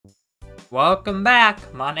Welcome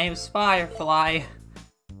back. My name's Firefly.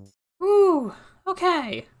 Woo.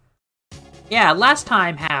 Okay. Yeah, last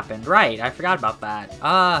time happened. Right, I forgot about that.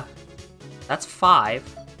 That's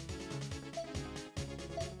 5.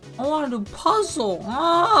 I want to do puzzle.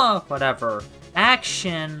 Whatever.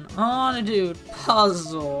 Action. I want to do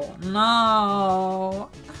puzzle. No.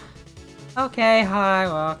 Okay, hi,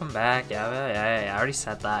 welcome back. Yeah, I already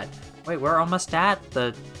said that. Wait, we're almost at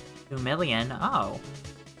the 2 million. Oh.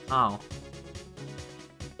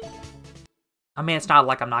 I mean, it's not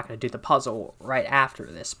like I'm not going to do the puzzle right after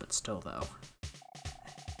this, but still, though.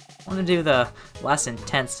 I want to do the less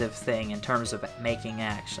intensive thing in terms of making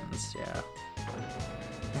actions, yeah.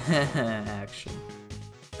 Action.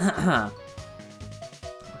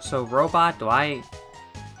 So, robot, do I...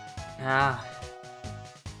 yeah.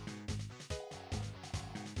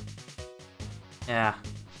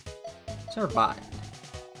 It's a robot.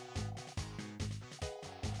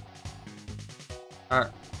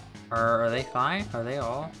 Are they fine? Are they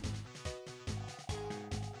all?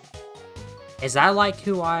 Is that like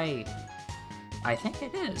who I think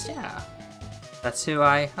it is, yeah. That's who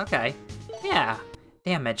okay. Yeah.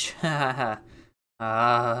 Damage.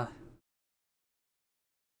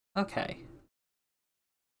 Okay.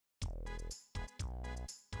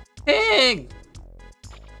 Pig!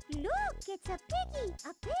 Look, it's a piggy!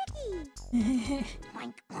 A piggy!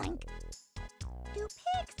 Oink, oink. Do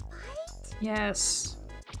pigs fight? Yes.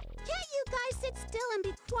 Can't you guys sit still and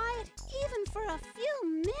be quiet, even for a few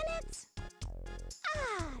minutes?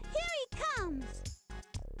 Ah, here he comes!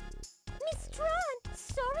 Miss Tron,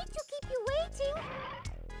 sorry to keep you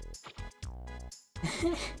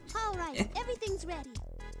waiting. All right, everything's ready.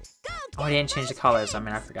 Go! Oh, I didn't change the colors. I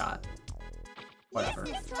mean, I forgot. Whatever.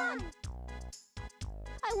 Yes, Miss Tron.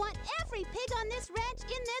 I want every pig on this ranch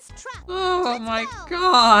in this truck. Oh Let's my go.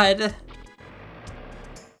 god!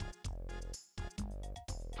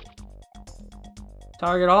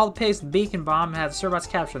 Target all the pigs with the beacon bomb and have the Serbots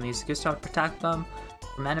capture them. Use the goose to protect them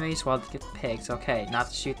from enemies while they get the pigs. Okay, not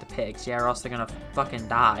to shoot the pigs. Yeah, or else they're gonna fucking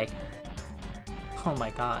die. Oh my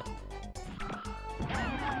god.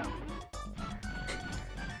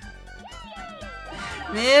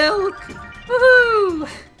 Milk! Woohoo!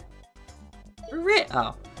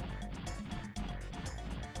 Oh.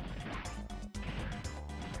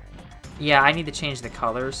 Yeah, I need to change the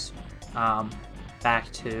colors.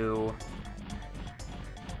 Back to...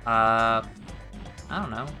 I don't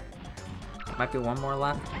know. Might be one more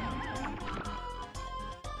left.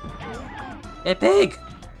 Hey, pig!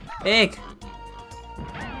 Pig!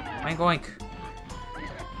 Oink oink.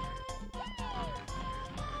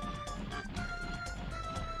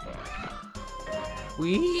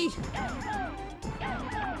 Wee!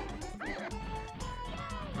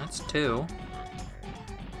 That's 2.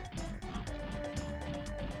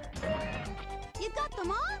 You got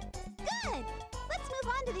them all? Good! Let's move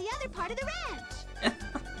on to the other part of the ranch.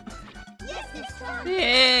 Yes, Miss Tron.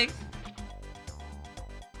 Pig!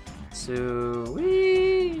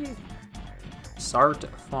 Sweet! Sart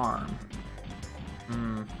Farm.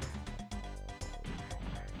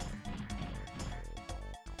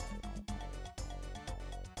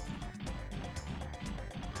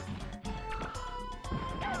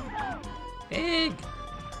 Pig!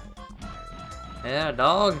 Yeah,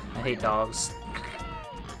 dog. I hate dogs.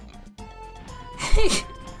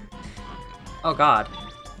 Oh god.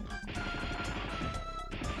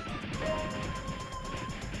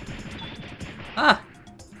 Ah!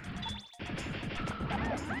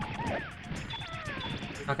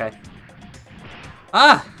 Okay.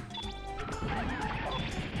 Ah!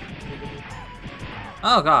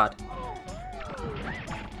 Oh god.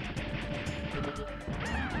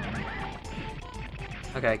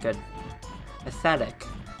 Okay, good. Pathetic.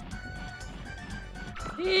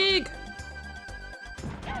 Pig!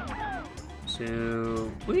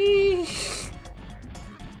 Sweet!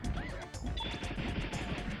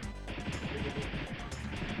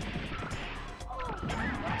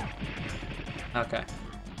 Okay.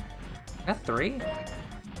 I got 3?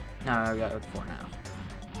 No, I got 4 now.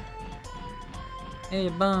 Hey,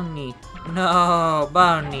 Bonnie. No,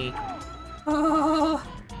 Bonnie. Oh.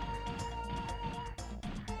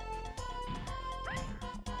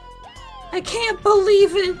 I can't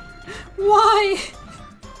believe it! Why?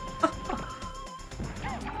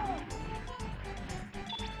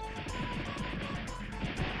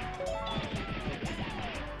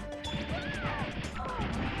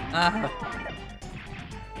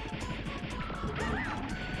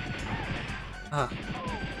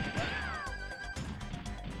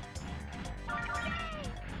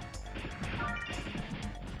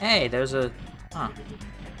 Hey, there's a... Huh.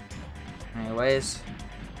 Anyways.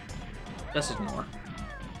 Just ignore.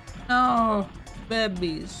 No,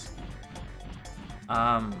 babies.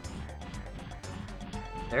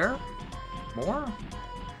 There? More?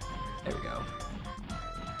 There we go.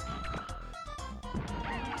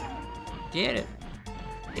 Get it.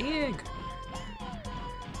 Pig.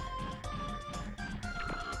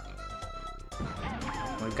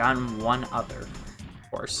 We've gotten one other,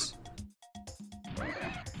 of course.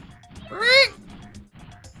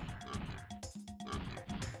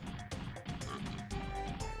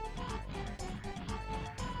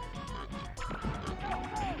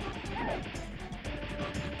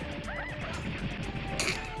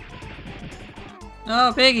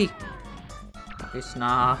 Oh, Piggy! We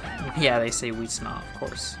snaw. Yeah, they say we snaw, of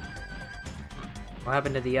course. What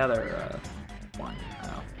happened to the other one?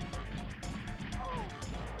 Oh.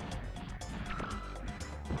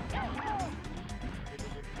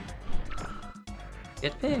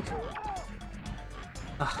 Get Pig!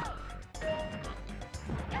 Ugh.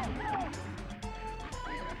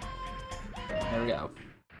 There we go.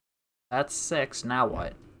 That's 6, now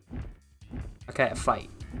what? Okay, a fight.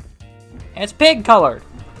 And it's pig colored!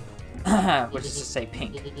 Which is to say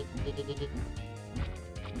pink.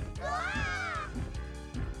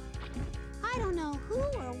 I don't know who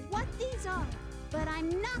or what these are, but I'm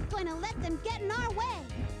not going to let them get in our way.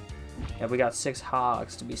 Yeah, we got 6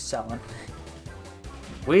 hogs to be selling.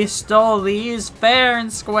 We stole these fair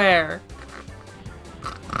and square!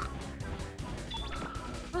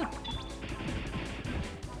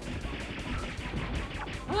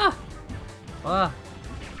 Ah!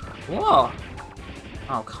 Whoa!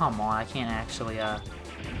 Oh, come on, I can't actually,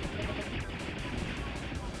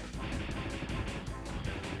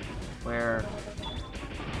 Where?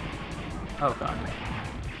 Oh, God.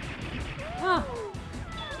 Ah!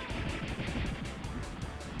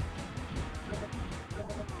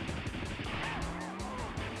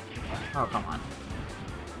 Oh, come on.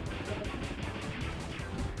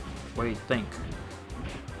 What do you think?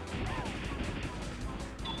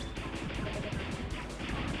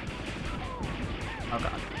 Oh,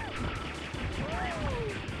 God.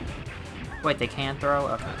 Wait, they can throw?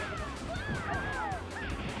 Okay.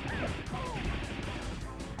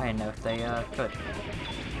 I didn't know if they, could.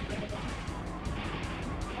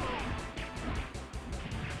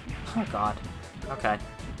 Oh, God. Okay.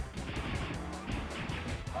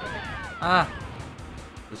 Ah!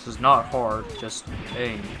 This is not hard, just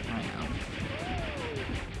aim. I know.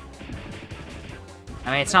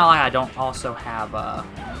 I mean, it's not like I don't also have,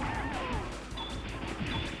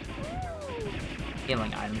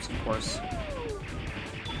 healing items, of course.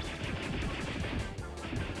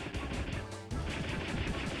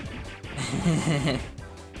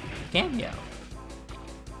 Cameo.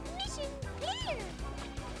 Mission clear.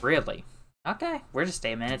 Really? Okay, we're just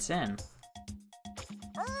 8 minutes in.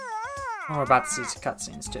 Oh, we're about to see some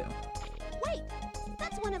cutscenes too. Wait,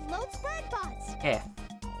 that's one of Lode's bird bots. Yeah.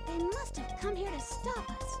 They must have come here to stop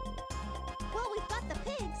us. Well, we've got the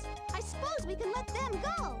pigs. I suppose we can let them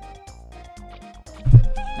go.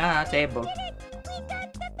 Ah, table. We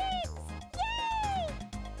got the pigs! Yay!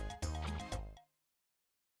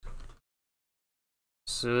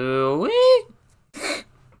 Sweet.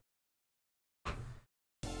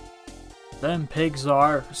 Them pigs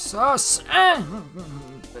are sus.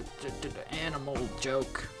 Animal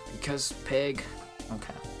joke because pig.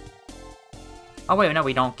 Okay. Oh wait, no,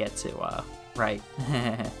 we don't get to. Right.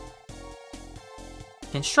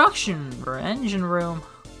 Construction for engine room.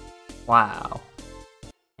 Wow.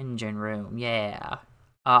 Engine room, yeah.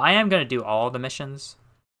 I am gonna do all the missions,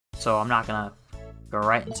 so I'm not gonna go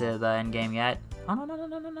right into the end game yet. Oh no no no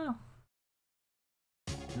no no no.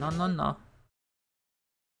 No no no.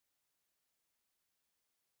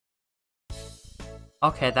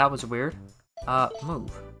 Okay, that was weird.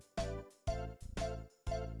 Move.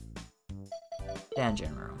 The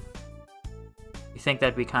engine room. You think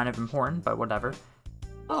that'd be kind of important, but whatever.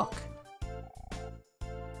 Look.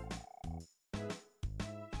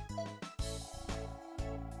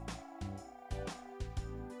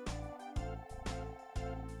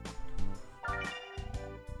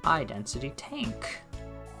 High density tank.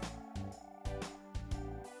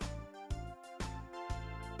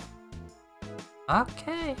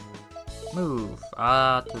 Okay. Move.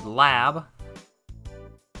 To the lab.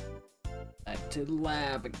 Back to the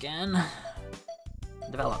lab again.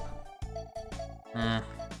 Develop.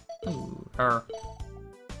 Ooh,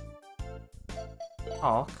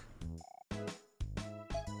 talk.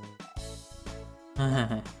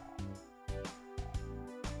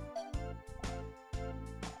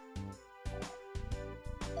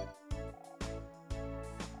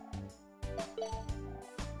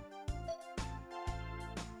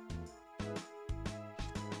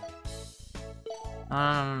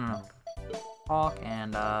 Talk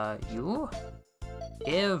and, you?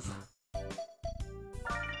 Give.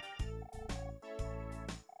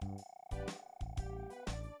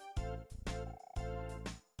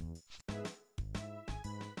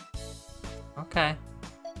 Okay.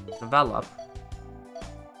 Develop.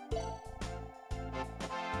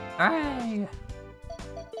 Hooray!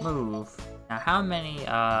 Move. Now how many,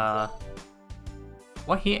 how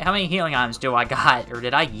many healing items do I got? Or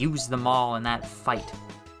did I use them all in that fight?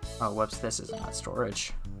 Oh, whoops, this is not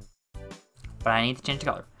storage. But I need to change the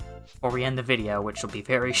color before we end the video, which will be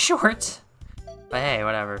very short. But hey,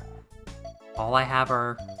 whatever. All I have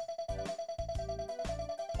are...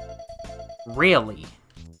 Really?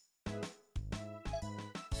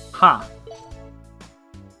 Huh.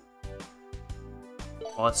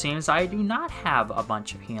 Well, it seems I do not have a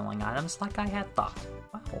bunch of healing items like I had thought.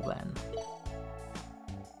 Well, then.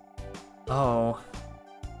 Oh.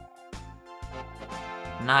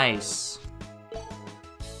 Nice.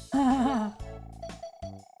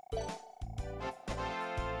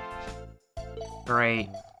 Great.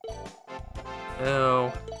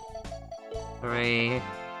 2, 3,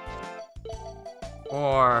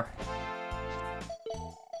 4.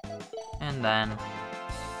 And then...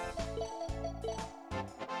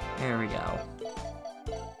 Here we go.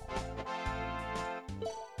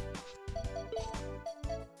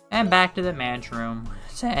 And back to the man's room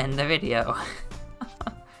to end the video.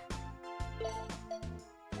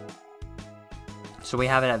 So we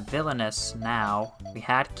have it at villainous now. We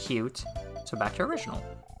had cute. So back to original.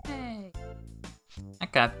 Hey.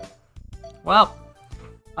 Okay. Well,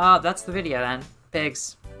 that's the video then.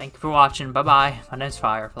 Pigs, thank you for watching. Bye-bye. My name's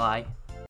Firefly.